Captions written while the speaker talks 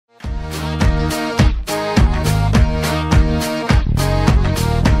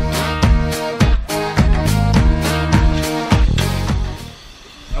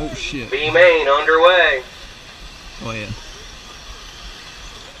Go ahead.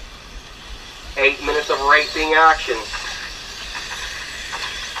 8 minutes of racing action.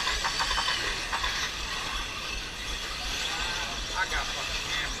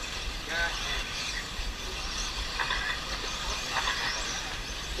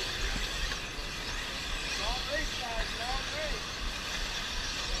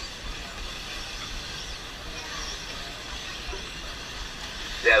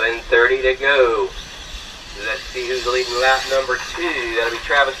 .7:30 to go. Let's see who's leading lap number 2. That'll be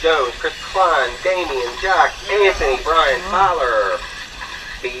Travis Jones, Chris Klein, Damian, Jack, Anthony, Brian, Tyler,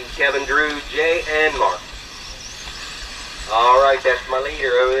 Steve, Kevin, Drew, Jay, and Mark. All right, that's my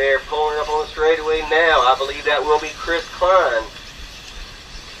leader over there pulling up on the straightaway now. I believe that will be Chris Klein.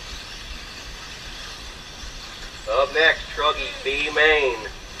 Up next, Truggy B-Main.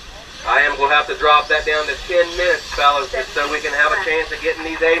 I am going to have to drop that down to 10 minutes, fellas, just so we can have a chance of getting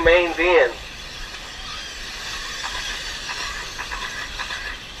these A-Mains in.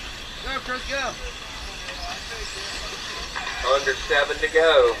 Go, Chris, go. Under 7 to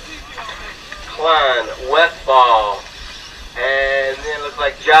go. Klein, Westfall, and then it looks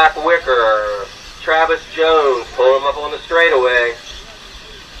like Jack Wicker, Travis Jones, pull him up on the straightaway.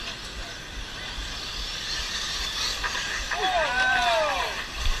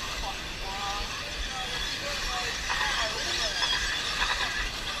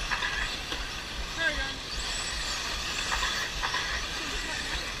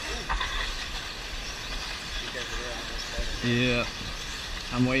 Yeah,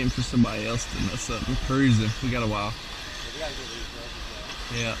 I'm waiting for somebody else to mess up. We're cruising. We got a while.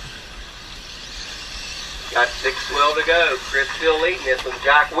 Yeah. Got 6:12 to go. Chris still leading this one.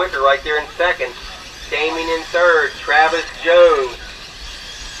 Jack Wicker right there in second. Damien in third. Travis Jones.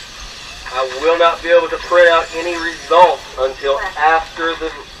 I will not be able to print out any results until after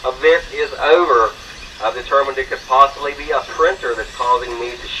the event is over. I've determined it could possibly be a printer that's causing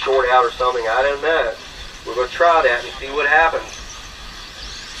me to short out or something. I don't know. We're going to try that and see what happens.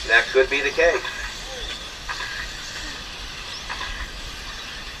 That could be the case.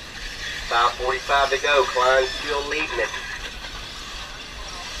 5:45 to go. Klein still leading it.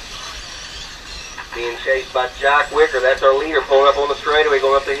 Being chased by Jack Wicker. That's our leader pulling up on the straightaway,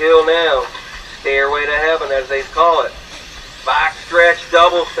 going up the hill now. Stairway to heaven, as they call it. Backstretch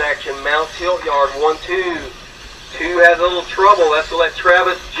double section. Mount Tiltyard 1-2. 2 has a little trouble. That's to let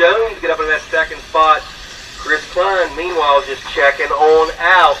Travis Jones get up in that second spot. Chris Klein, meanwhile, just checking on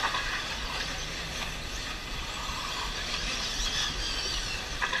out.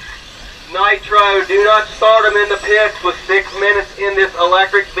 Nitro, do not start them in the pits with 6 minutes in this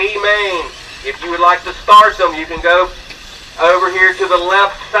electric B-Main. If you would like to start them, you can go over here to the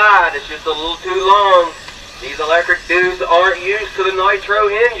left side. It's just a little too long. These electric dudes aren't used to the nitro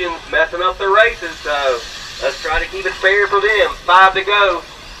engines messing up the races, so let's try to keep it fair for them. 5 to go.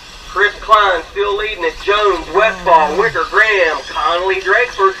 Chris Klein still leading it. Jones, Westfall, Wicker, Graham, Connolly,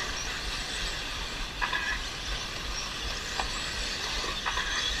 Drakeford.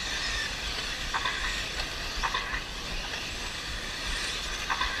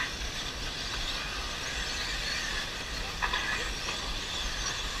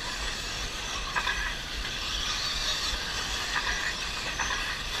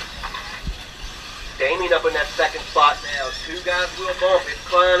 Damien up in that second spot now. 2 guys will bump. It's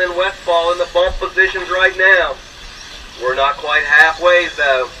Klein and Westfall in the bump positions right now. We're not quite halfway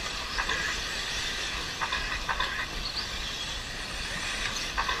though.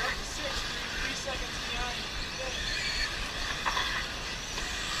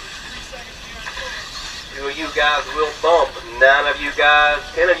 Two of you guys will bump. 9 of you guys,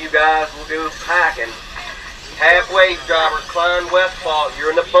 10 of you guys will go packing. Halfway drivers, Klein, Westfall, you're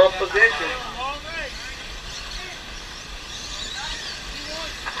in the bump position.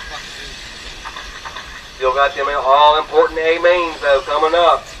 Still got them all important A-Mains though coming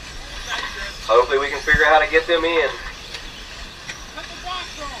up. Hopefully we can figure out how to get them in.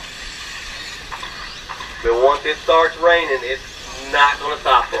 But once it starts raining, it's not going to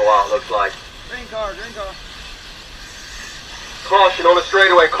stop for a while, it looks like. Green car, green car. Caution on the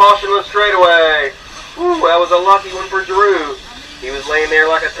straightaway, caution on the straightaway. Ooh, that was a lucky one for Drew. He was laying there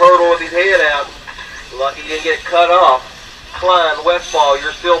like a turtle with his head out. Lucky he didn't get cut off. Klein, Westfall,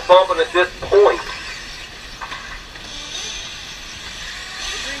 you're still bumping at this point.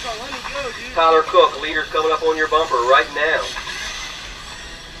 Tyler Cook, leader's coming up on your bumper right now.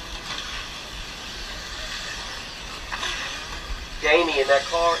 Damien, that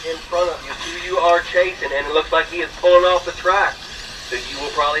car in front of you, who you are chasing, and it looks like he is pulling off the track. So you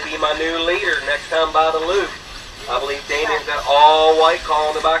will probably be my new leader next time by the loop. I believe Damien's got all white car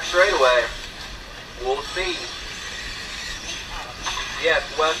on the back straightaway. We'll see. Yes,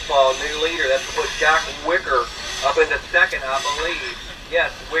 Westfall, new leader. That's to put Jack Wicker up into second, I believe.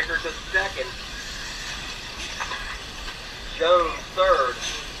 Yes, Wicker to second. Jones third.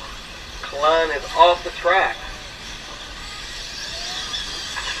 Klein is off the track.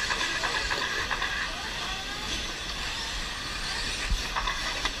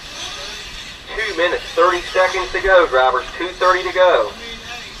 Two minutes, 30 seconds to go, drivers. 2:30 to go.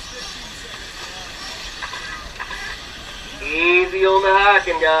 Easy on the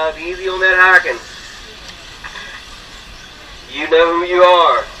hiking, guys. Easy on that hiking. You know who you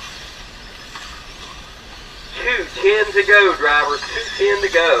are. 2:10 to go, drivers. 2:10 to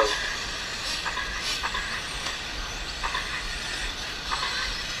go.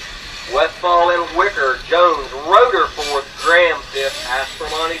 Westfall and Wicker. Jones, Rotor fourth. Graham fifth.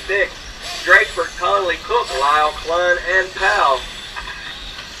 Aspermonte sixth. Drakeford, Conley, Cook, Lyle, Klein, and Powell.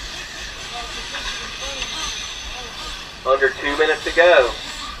 Under 2 minutes to go.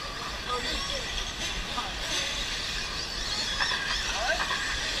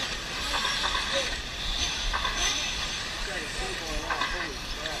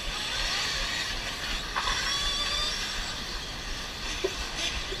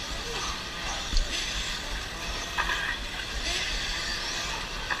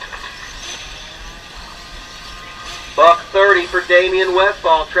 Buck 30 for Damian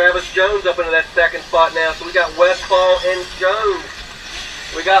Westfall. Travis Jones up into that second spot now. So we got Westfall and Jones.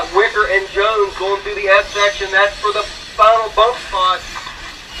 We got Wicker and Jones going through the F section. That's for the final bump spot.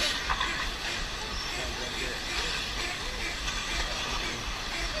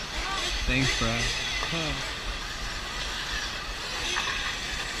 Thanks, Brad.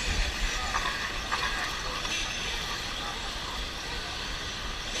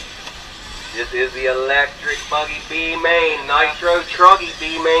 This is the electric buggy B-Main. Nitro Truggy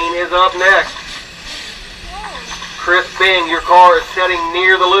B-Main is up next. Chris Bing, your car is setting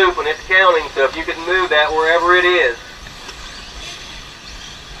near the loop and it's counting, so if you could move that wherever it is.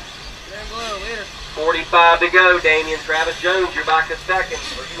 45 to go, Damian. Travis Jones, you're back to second,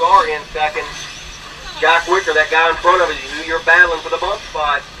 or you are in second. Jack Wicker, that guy in front of you, who you're battling for the bump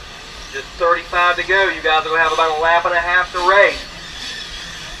spot. Just 35 to go. You guys are going to have about a lap and a half to race.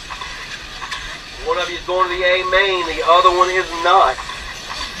 One of you is going to the A main, the other one is not.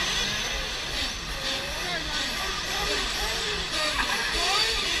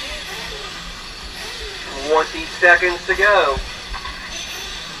 $20 seconds to go.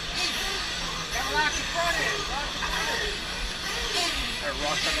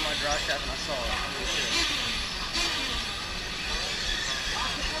 Rock stuck in my dry shaft and I saw it.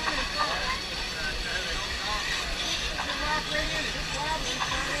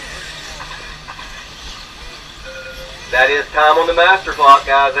 That is time on the master clock,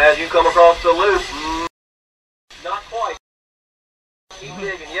 guys. As you come across the loop, not quite. Keep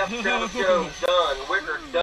digging. Yep, Travis Jones done. Wicker done.